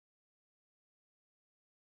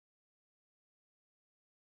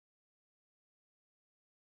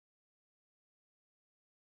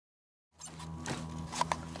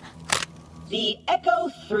The Echo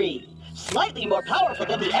 3. Slightly more powerful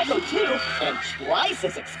than the Echo 2 and twice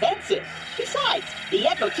as expensive. Besides, the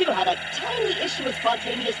Echo 2 had a tiny issue with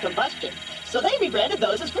spontaneous combustion, so they rebranded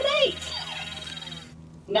those as grenades.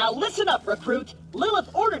 Now listen up, recruit.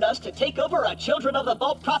 Lilith ordered us to take over a Children of the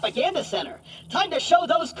Vault propaganda center. Time to show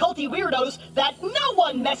those culty weirdos that no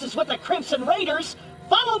one messes with the Crimson Raiders.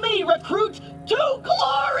 Follow me, recruit, to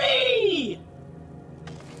glory!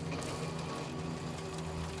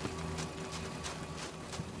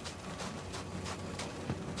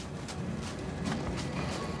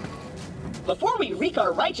 Before we wreak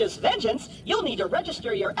our righteous vengeance, you'll need to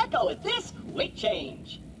register your Echo at this weight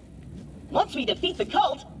change. Once we defeat the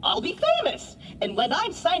cult, I'll be famous. And when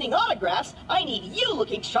I'm signing autographs, I need you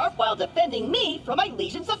looking sharp while defending me from my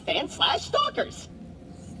legions of fans/stalkers.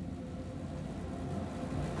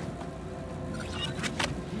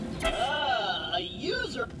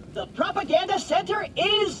 User, the propaganda center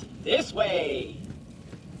is this way.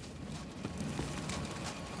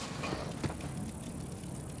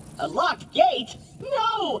 A locked gate?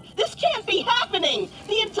 No! This can't be happening!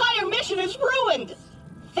 The entire mission is ruined!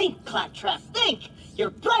 Think, Claptrap, think!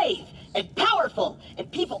 You're brave and powerful,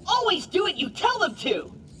 and people always do what you tell them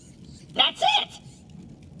to! That's it!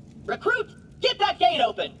 Recruit, get that gate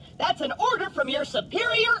open! That's an order from your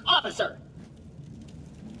superior officer!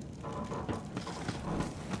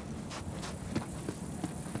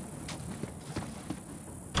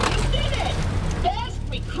 You did it! Best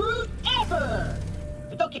recruit ever!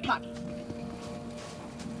 But don't get cocky.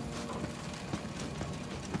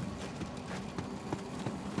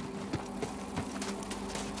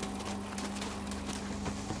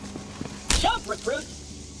 Jump, recruit!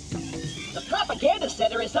 The propaganda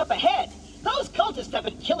center is up ahead. Those cultists have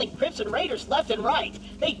been killing Crimson Raiders left and right.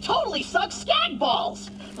 They totally suck skag balls.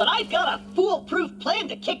 But I've got a foolproof plan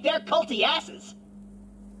to kick their culty asses.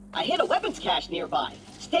 I hit a weapons cache nearby.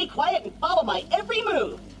 Stay quiet and follow my every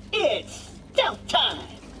move. It's stealth time!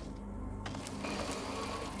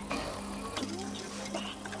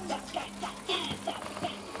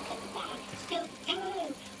 Stealth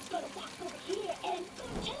time! Gonna walk over here and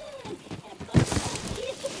turn. And I'm gonna walk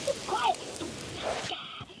here super quiet.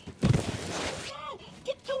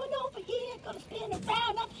 Tiptoeing over here. Gonna spin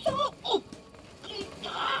around. I'm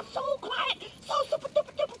so quiet. So super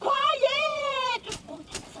duper duper quiet. Oh,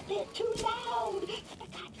 that's a bit too loud.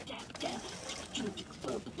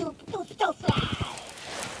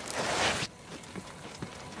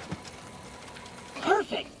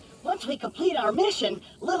 Perfect! Once we complete our mission,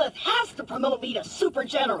 Lilith has to promote me to Super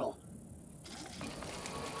General.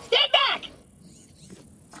 Stand back!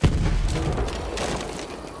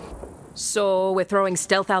 So, we're throwing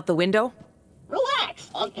stealth out the window? Relax!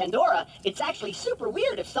 On Pandora, it's actually super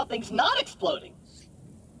weird if something's not exploding.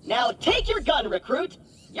 Now take your gun, recruit.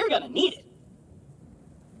 You're gonna need it.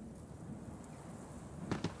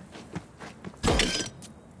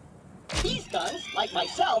 These guns, like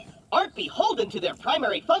myself, aren't beholden to their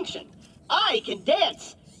primary function. I can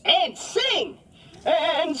dance and sing.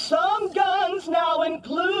 And some guns now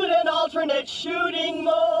include an alternate shooting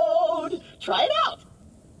mode. Try it out.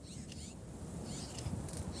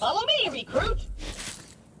 Follow me, recruit.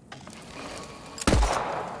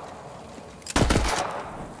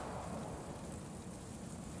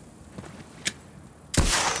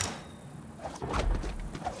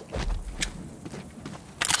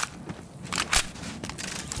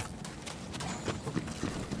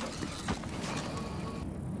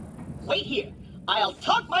 Wait here. I'll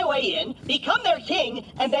talk my way in, become their king,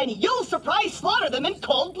 and then you'll surprise slaughter them in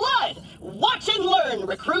cold blood. Watch and learn,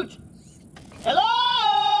 recruit.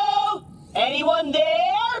 Hello? Anyone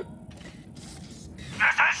there?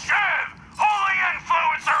 This is Shiv, holy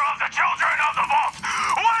influencer of the Children of the Vault.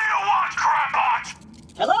 What do you want, Crambot?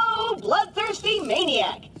 Hello, bloodthirsty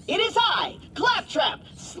maniac. It is I, Claptrap,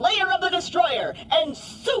 Slayer of the Destroyer, and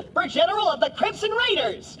Super General of the Crimson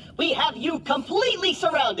Raiders. We have you completely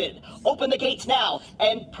surrounded. Open the gates now,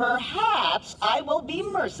 and perhaps I will be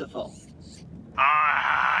merciful.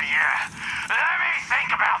 Yeah. Let me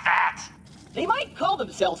think about that. They might call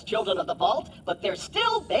themselves Children of the Vault, but they're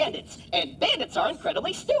still bandits, and bandits are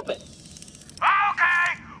incredibly stupid.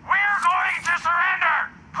 Okay, we're going to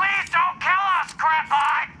surrender. Please don't kill us,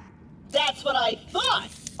 Crambot. That's what I thought.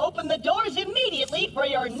 Open the doors immediately for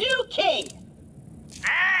your new king. Easy.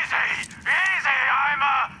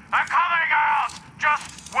 I'm coming out.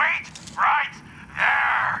 Just wait right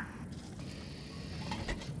there.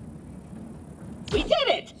 We did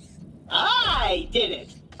it! I did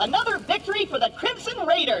it! Another victory for the Crimson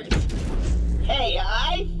Raiders! Hey,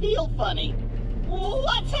 I feel funny.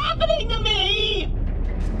 What's happening to me?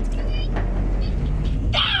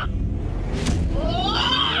 Ah!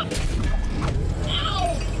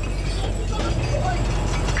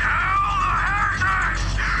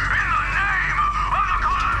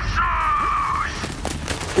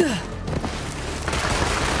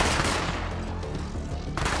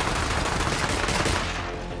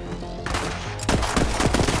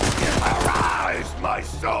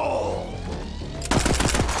 soul!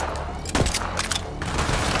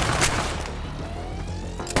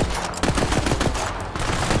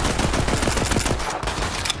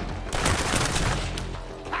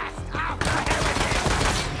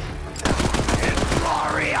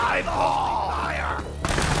 I'm holding fire!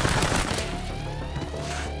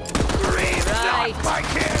 Breathe Right. not, my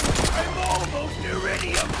kid! I'm almost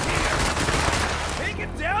iridium here! Take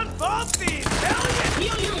it down, bomb fiend! Valiant!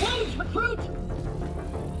 Heal your wounds, recruit!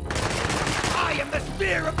 I am the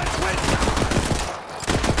spear of the Twin Towers!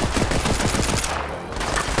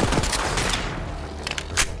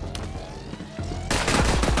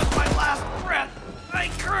 With my last breath, I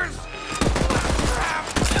curse! Crap!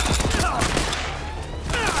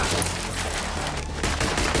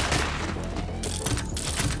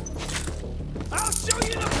 I'll show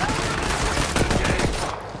you the power of the game!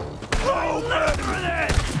 Oh, live for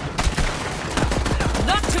this!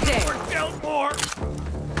 Not today! Or build more!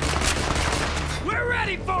 We're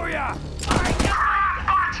ready for ya! You're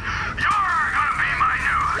gonna be my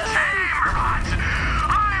new team robot!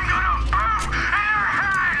 I'm gonna boom in your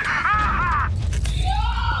head!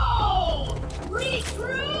 No!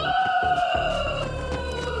 Recruit!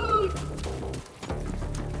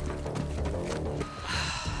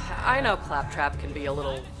 I know Claptrap can be a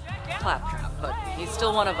little claptrap, but he's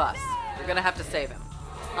still one of us. You're gonna have to save him.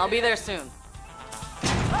 I'll be there soon.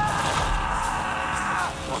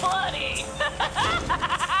 Funny!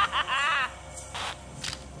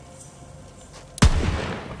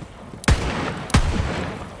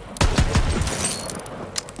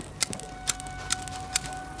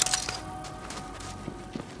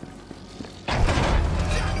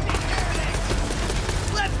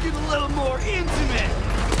 Let's get a little more intimate!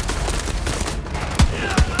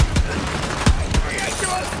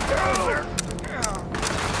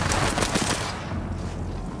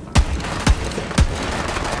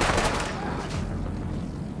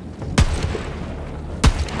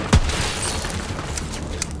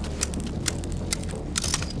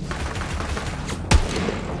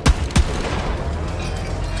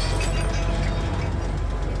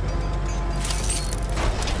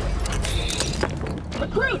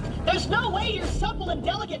 Recruit! There's no way your supple and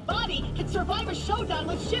delicate body can survive a showdown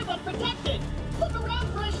with Shiv unprotected! Look around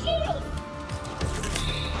for a shield!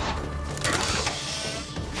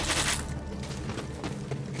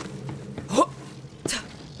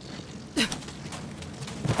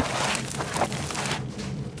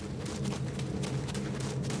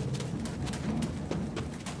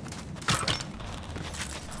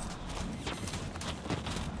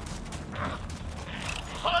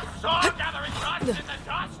 Huzzah, gathering nuts in the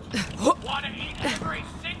dust! Want to eat every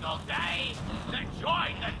single day? Then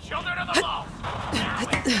join the children of the vault! Now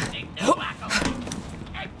introducing new accolades!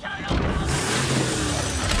 Eternal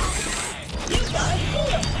You got a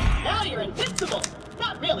shield! Now you're invincible!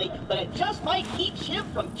 Not really, but it just might keep Shiv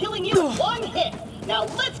from killing you in one hit! Now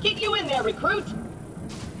let's get you in there, recruit!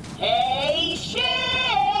 Hey, Shiv!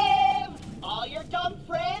 All your dumb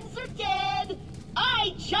friends are dead!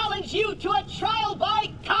 I challenge you to a trial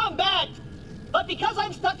by combat! But because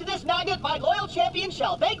I'm stuck to this magnet, my loyal champion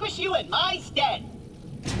shall vanquish you in my stead!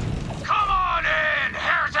 Come on in,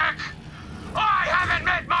 heretic! I haven't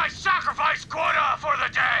met my sacrifice quota for the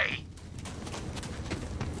day!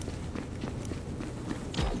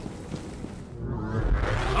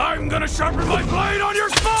 I'm gonna sharpen my blade on your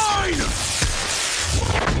spine!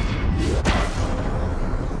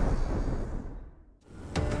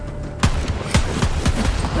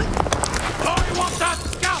 I want that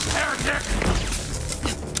scalp, heretic!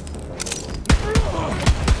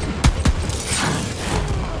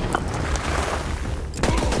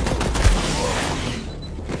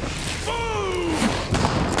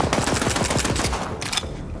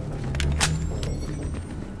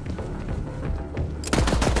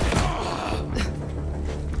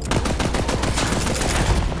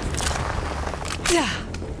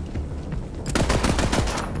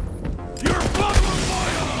 You're bottom of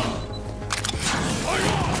fire!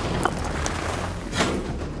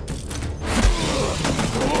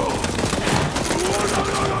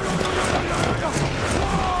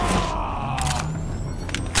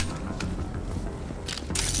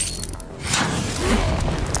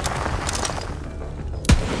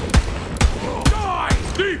 Die!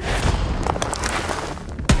 Deep